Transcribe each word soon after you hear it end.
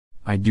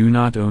I do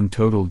not own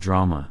Total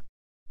Drama.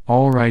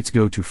 All rights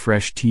go to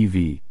Fresh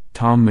TV,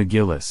 Tom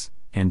McGillis,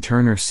 and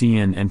Turner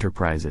CN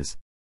Enterprises.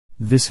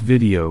 This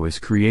video is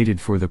created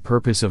for the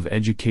purpose of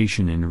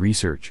education and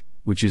research,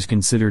 which is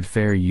considered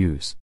fair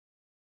use.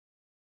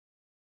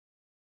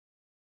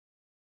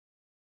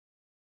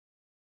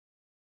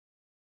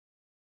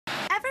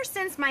 Ever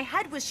since my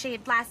head was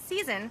shaved last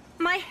season,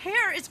 my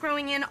hair is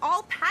growing in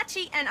all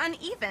patchy and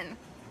uneven.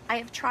 I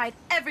have tried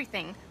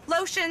everything.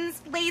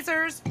 Lotions,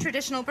 lasers,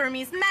 traditional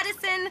Burmese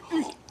medicine.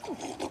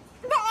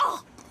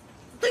 Oh,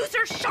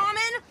 loser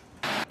shaman!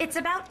 It's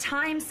about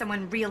time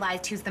someone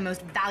realized who's the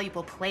most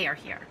valuable player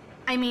here.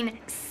 I mean,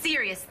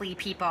 seriously,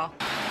 people.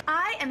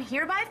 I am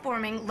hereby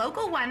forming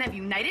Local 1 of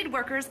United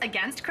Workers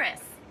Against Chris.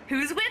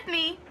 Who's with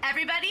me,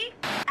 everybody?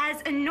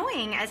 As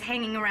annoying as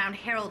hanging around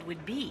Harold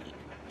would be,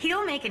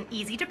 he'll make an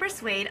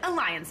easy-to-persuade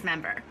alliance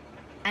member.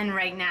 And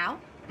right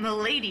now,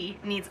 Milady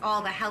needs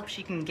all the help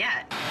she can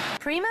get.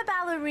 Prima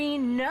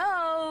ballerine,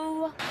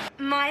 no!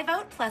 My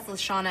vote plus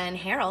Lashana and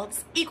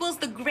Harold's equals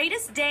the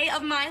greatest day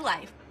of my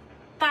life.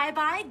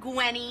 Bye-bye,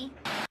 Gwenny.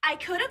 I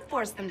could have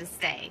forced them to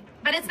stay,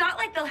 but it's not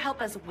like they'll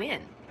help us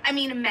win. I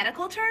mean,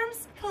 medical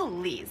terms?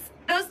 Please.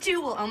 Those two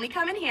will only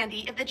come in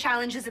handy if the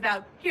challenge is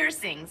about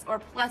piercings or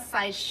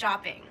plus-size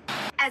shopping.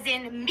 As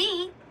in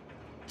me.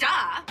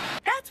 Duh.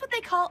 That's what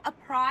they call a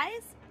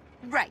prize?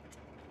 Right.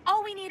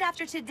 All we need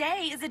after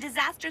today is a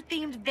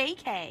disaster-themed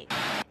vacay.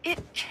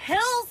 It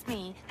kills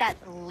me that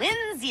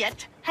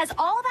Lindsayet has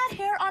all that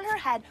hair on her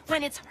head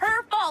when it's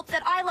her fault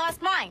that I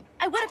lost mine.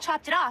 I would have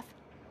chopped it off,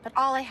 but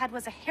all I had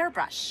was a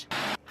hairbrush.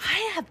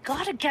 I have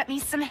got to get me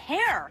some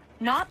hair.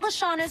 Not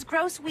Lashana's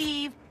gross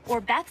weave or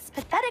Beth's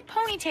pathetic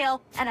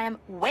ponytail, and I'm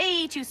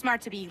way too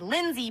smart to be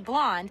Lindsay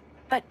blonde,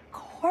 but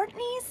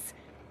Courtney's?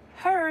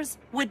 Hers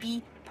would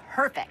be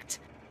perfect.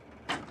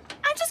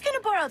 I'm just gonna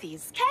borrow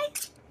these,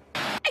 okay?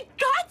 I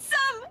got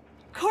some!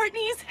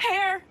 Courtney's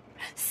hair.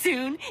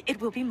 Soon it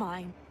will be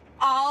mine.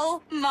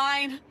 All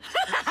mine.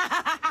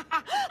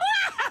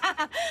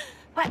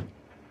 But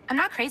I'm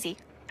not crazy.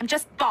 I'm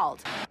just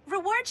bald.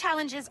 Reward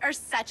challenges are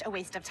such a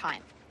waste of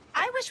time.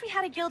 I wish we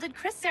had a Gilded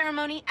Chris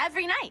ceremony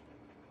every night.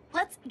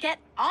 Let's get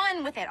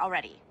on with it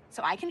already,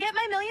 so I can get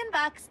my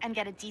 $1,000,000 and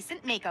get a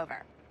decent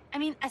makeover. I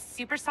mean, a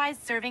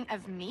supersized serving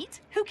of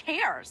meat? Who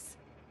cares?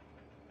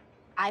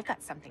 I've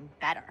got something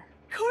better.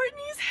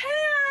 Courtney's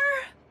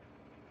hair!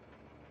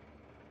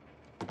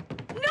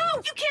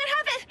 No, you can't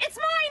have it! It's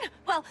mine!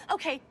 Well,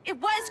 okay, it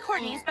was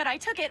Courtney's, but I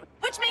took it,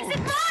 which makes it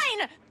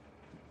mine!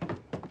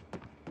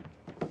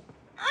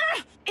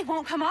 It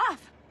won't come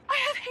off. I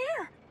have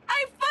hair.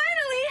 I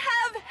finally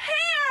have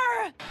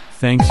hair!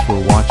 Thanks for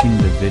watching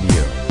the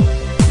video.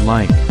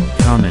 Like,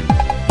 comment,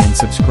 and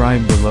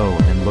subscribe below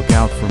and look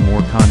out for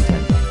more content.